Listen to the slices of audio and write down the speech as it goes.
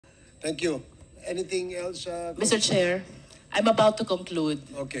Thank you. Anything else? Mr. Chair, I'm about to conclude.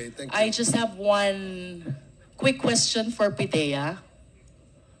 Okay, thank you. I just have one quick question for Pidea.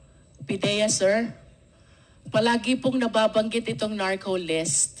 Pidea, sir, palagi pong nababanggit itong narco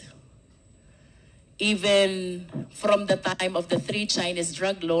list. Even from the time of the 3 Chinese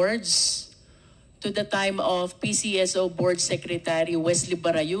drug lords to the time of PCSO Board Secretary Wesley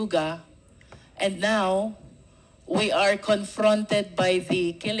Barayuga, and now we are confronted by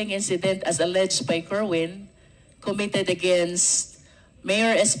the killing incident as alleged by Kerwin committed against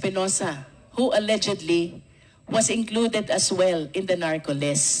Mayor Espinoza, who allegedly was included as well in the narco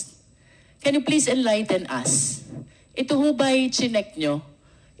list. Can you please enlighten us? Ito ho ba'y chinek nyo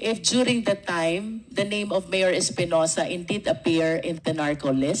if during the time the name of Mayor Espinoza indeed appear in the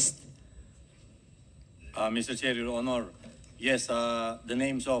narco list? Mr. Chair, Your Honor, yes, the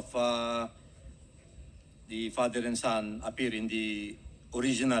names of the father and son appear in the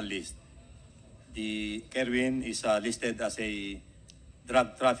original list. The Kerwin is listed as a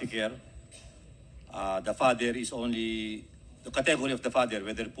drug trafficker. The father is only, the category of the father,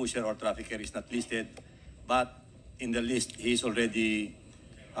 whether pusher or trafficker, is not listed. But in the list, he is already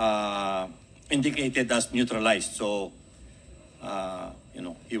indicated as neutralized. So,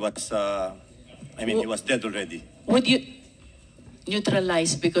 he was, he was dead already. Would you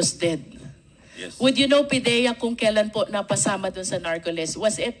neutralize because dead? Yes. Would you know, Pidea, kung kailan po napasama dun sa narco list?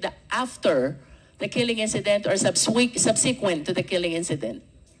 Was it after the killing incident or subsequent to the killing incident?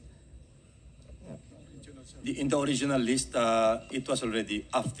 In the original list, it was already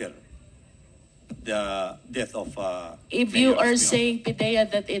after the death of If Mayor you are Espinoza. saying, Pidea,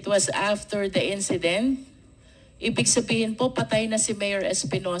 that it was after the incident, ibig sabihin po, patay na si Mayor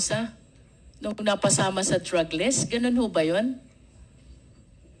Espinoza nung napasama sa drug list? Ganun ho ba yun?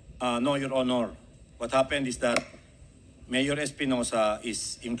 No, Your Honor. What happened is that Mayor Espinoza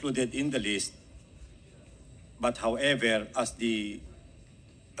is included in the list, but however, as the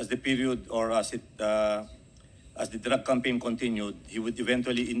period or as the drug campaign continued, he would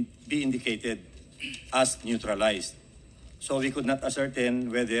eventually be indicated as neutralized. So we could not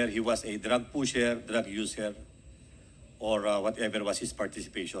ascertain whether he was a drug pusher, drug user, or whatever was his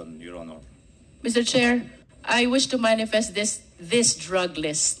participation, Your Honor. Mr. Chair, I wish to manifest this drug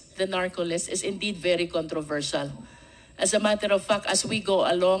list. The narco list is indeed very controversial. As a matter of fact, as we go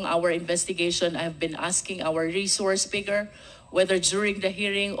along our investigation, I have been asking our resource speaker, whether during the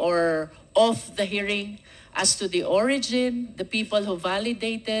hearing or off the hearing, as to the origin, the people who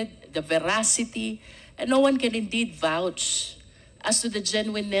validated, the veracity, and no one can indeed vouch as to the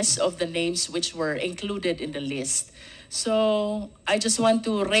genuineness of the names which were included in the list. So I just want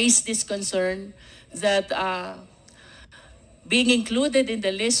to raise this concern that being included in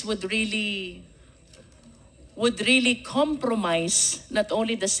the list would really compromise not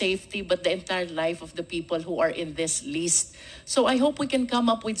only the safety but the entire life of the people who are in this list. So I hope we can come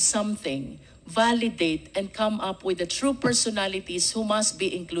up with something, validate, and come up with the true personalities who must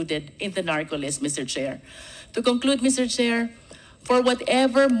be included in the narco list, Mr. Chair. To conclude, Mr. Chair, for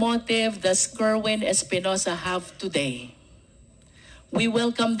whatever motive does Kerwin Espinoza have today, we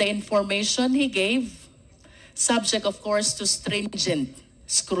welcome the information he gave, subject, of course, to stringent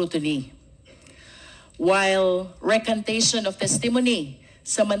scrutiny. While recantation of testimony,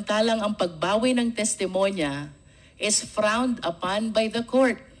 samantalang ang pagbawi ng testimonya is frowned upon by the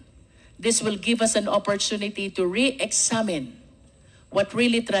court. This will give us an opportunity to re-examine what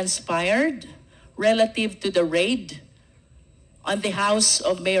really transpired relative to the raid on the house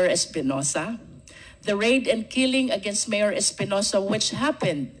of Mayor Espinoza, the raid and killing against Mayor Espinoza which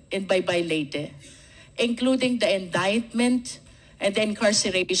happened in Baybay Leyte, including the indictment and the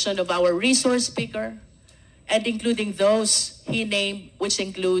incarceration of our resource speaker, and including those he named, which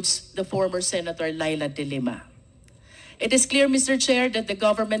includes the former Senator Leila de Lima. It is clear, Mr. Chair, that the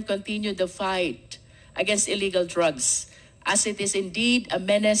government continued the fight against illegal drugs, as it is indeed a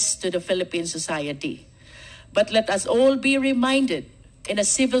menace to the Philippine society. But let us all be reminded, in a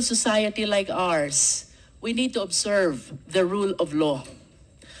civil society like ours, we need to observe the rule of law.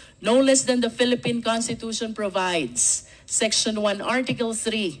 No less than the Philippine Constitution provides, Section 1, Article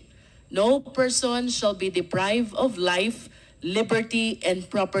 3, no person shall be deprived of life, liberty, and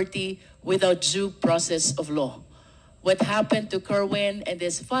property without due process of law. What happened to Kerwin and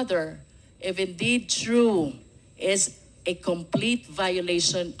his father, if indeed true, is a complete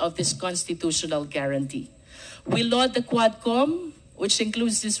violation of this constitutional guarantee. We laud the Quadcom, which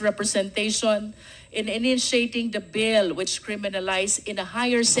includes this representation, in initiating the bill which criminalizes in a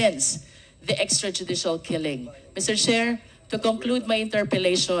higher sense the extrajudicial killing. Mr. Chair, to conclude my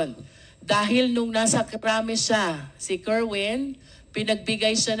interpellation, dahil nung nasa krami siya, si Kerwin,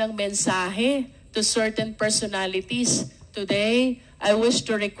 Pinagbigay siya ng mensahe to certain personalities. Today, I wish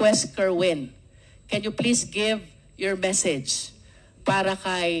to request Kerwin, can you please give your message para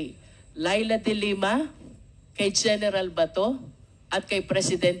kay Leila de Lima, kay General Bato, at kay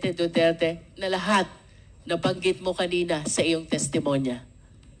Presidente Duterte na lahat nabanggit mo kanina sa iyong testimonya?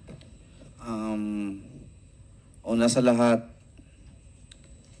 Una sa lahat,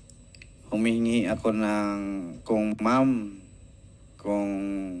 humihingi ako ng kung ma'am, kung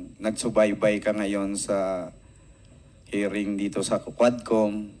nagsubaybay ka ngayon sa hearing dito sa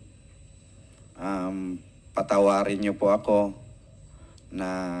Quadcom, patawarin niyo po ako na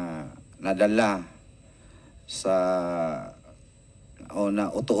nadala sa o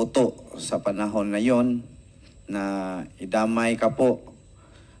na uto-uto sa panahon na yon na idamay ka po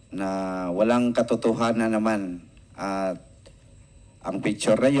na walang katotohanan naman. At ang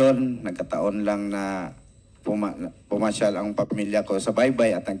picture na yon, nagkataon lang na pumasyal ang pamilya ko sa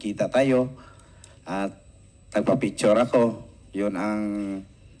baybay at nagkita tayo at nagpa-picture ako. Yun ang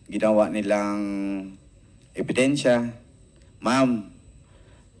ginawa nilang ebidensya. Ma'am,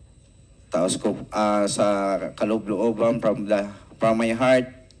 taos ko sa kaloob-looban from my heart,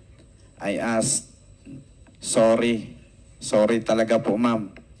 I ask, sorry talaga po ma'am.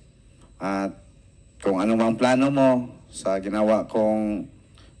 At kung ano mang plano mo sa ginawa kong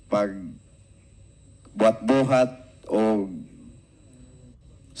pagbuhat-buhat o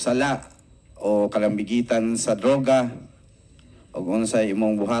sala o kalambigitan sa droga o unsay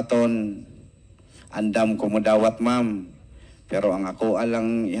imong buhaton, andam ko mo dawat ma'am. Pero ang ako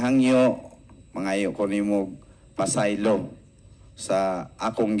alang ihangyo, mangayo ko nimo pasaylo sa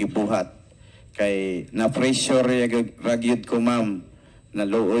akong gibuhat. Kay na-pressure ragyod ko ma'am,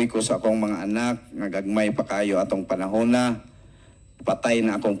 naluoy ko sa akong mga anak, ngagagmay pa kayo atong panahon na, patay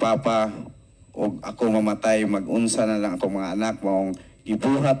na akong papa, o ako mamatay, mag-unsa na lang akong mga anak, maong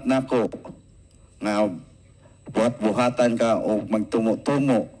gibuhat na ko, nga buhat-buhatan ka o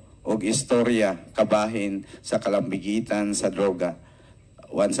magtumo-tumo o istorya kabahin sa kalambigitan sa droga.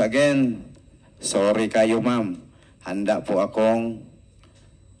 Once again, sorry kayo ma'am. Handa po akong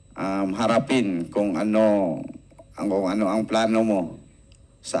harapin kung ano ang plano mo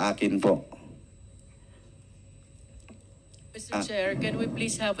sa akin po. Mr. Chair, can we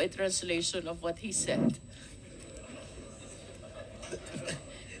please have a translation of what he said?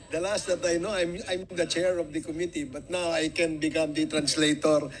 The last that I know, I'm the chair of the committee, but now I can become the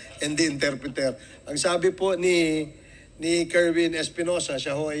translator and the interpreter. Ang sabi po ni Kerwin Espinoza,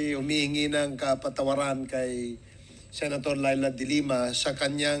 siya ho ay humihingi ng kapatawaran kay Senator Leila de Lima sa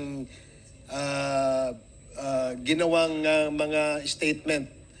kanyang ginawang mga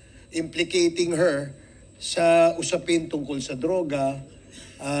statement implicating her sa usapin tungkol sa droga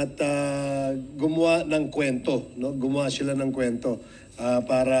at gumawa ng kwento, no? Gumawa sila ng kwento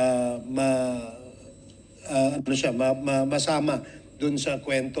para masama dun sa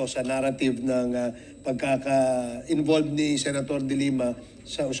kwento, sa narrative ng pagkaka-involved ni Senator de Lima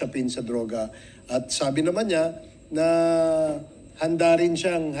sa usapin sa droga. At sabi naman niya na handa rin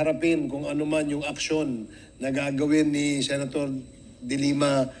siyang harapin kung ano man yung aksyon na gagawin ni Senator de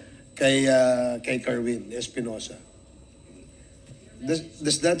Lima kay Kerwin Espinoza.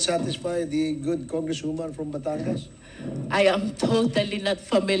 Does that satisfy the good congresswoman from Batangas? I am totally not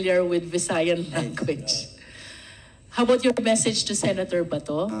familiar with Visayan language. How about your message to Senator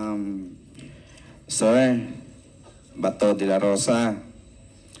Bato? Sir, Bato de la Rosa,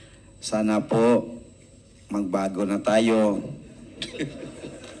 sana po magbago na tayo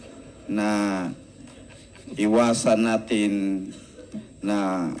na iwasan natin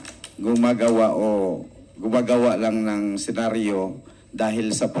na gumagawa lang ng senaryo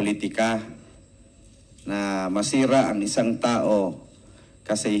dahil sa politika na masira ang isang tao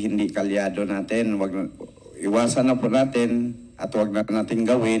kasi hindi kalyado natin. Iwasan na po natin at wag na natin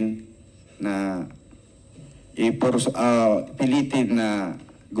gawin na pilitin na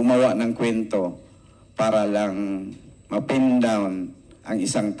gumawa ng kwento para lang mapin down ang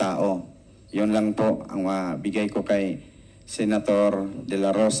isang tao. Yun lang po ang mabigay ko kay Senator De La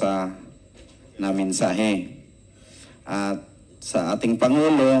Rosa na mensahe. At sa ating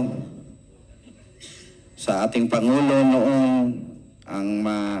Pangulo noong ang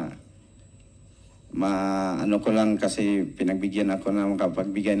ano ko lang kasi pinagbigyan ako na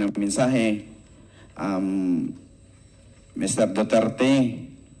makapagbigay ng mensahe, Mr. Duterte,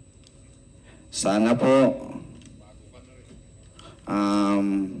 sana po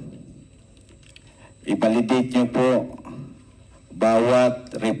i-validate niyo po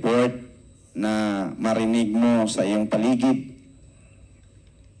bawat report na marinig mo sa iyong paligid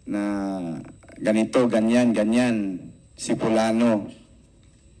na ganito, ganyan. si Fulano.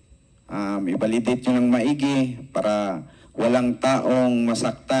 I-validate nyo ng maigi para walang taong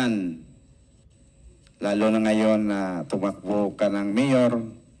masaktan. Lalo na ngayon na tumakbo ka ng mayor,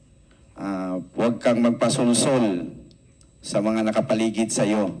 huwag kang magpasulsol sa mga nakapaligid sa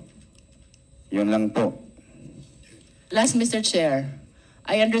iyo. Yun lang po. Last, Mr. Chair,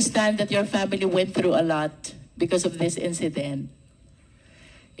 I understand that your family went through a lot because of this incident.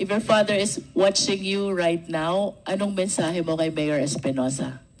 If your father is watching you right now, anong mensahe mo kay Mayor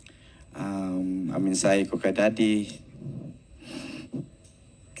Espinoza? Ang mensahe ko kay Daddy,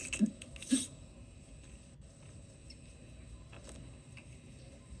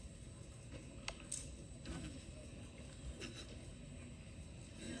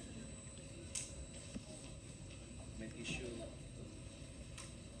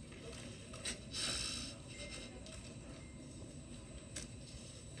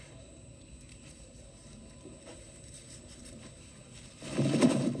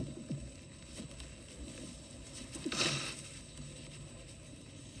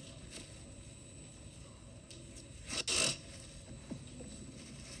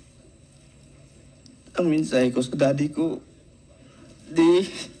 ang mensahe ko sa daddy ko,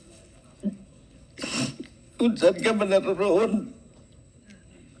 kung saan ka man naroon,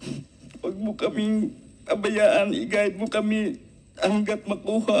 huwag mo kaming abayaan, i-guide mo kami hanggat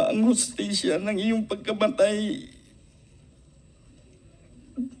makuha ang hustisya ng iyong pagkamatay.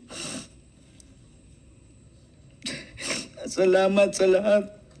 Salamat sa lahat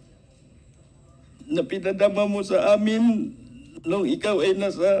na pinadama mo sa amin nung ikaw ay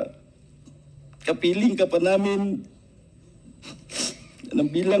nasa kapiling ka pa namin ng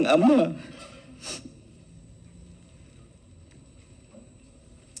bilang ama.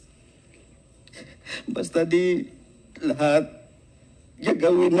 Basta di lahat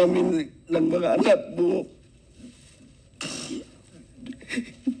gagawin namin ng mga anak mo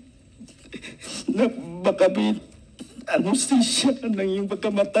na makamit ang hustisya ng iyong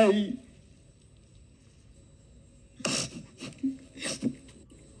pagkamatay.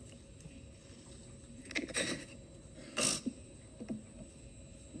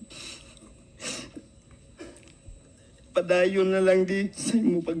 Padayon na lang di sa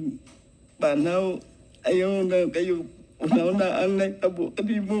imo pagpanaw. Ayaw na kayo una-una ang naitabo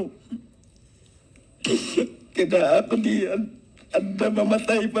kani mo. Kaya ako di anda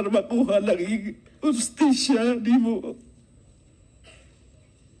mamatay para makuha lang yung justisya di mo.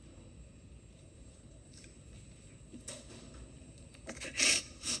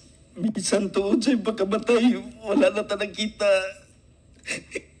 Bisan tuod sa pagkamatay, wala na tanang kita.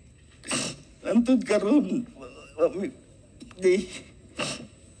 Antod karon,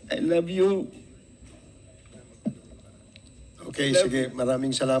 I love you. Okay, sige.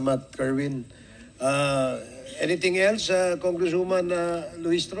 Maraming salamat, Kerwin. Anything else, Congresswoman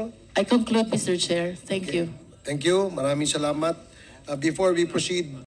Luistro? I conclude, Mr. Chair. Thank you. Thank you. Maraming salamat. Before we proceed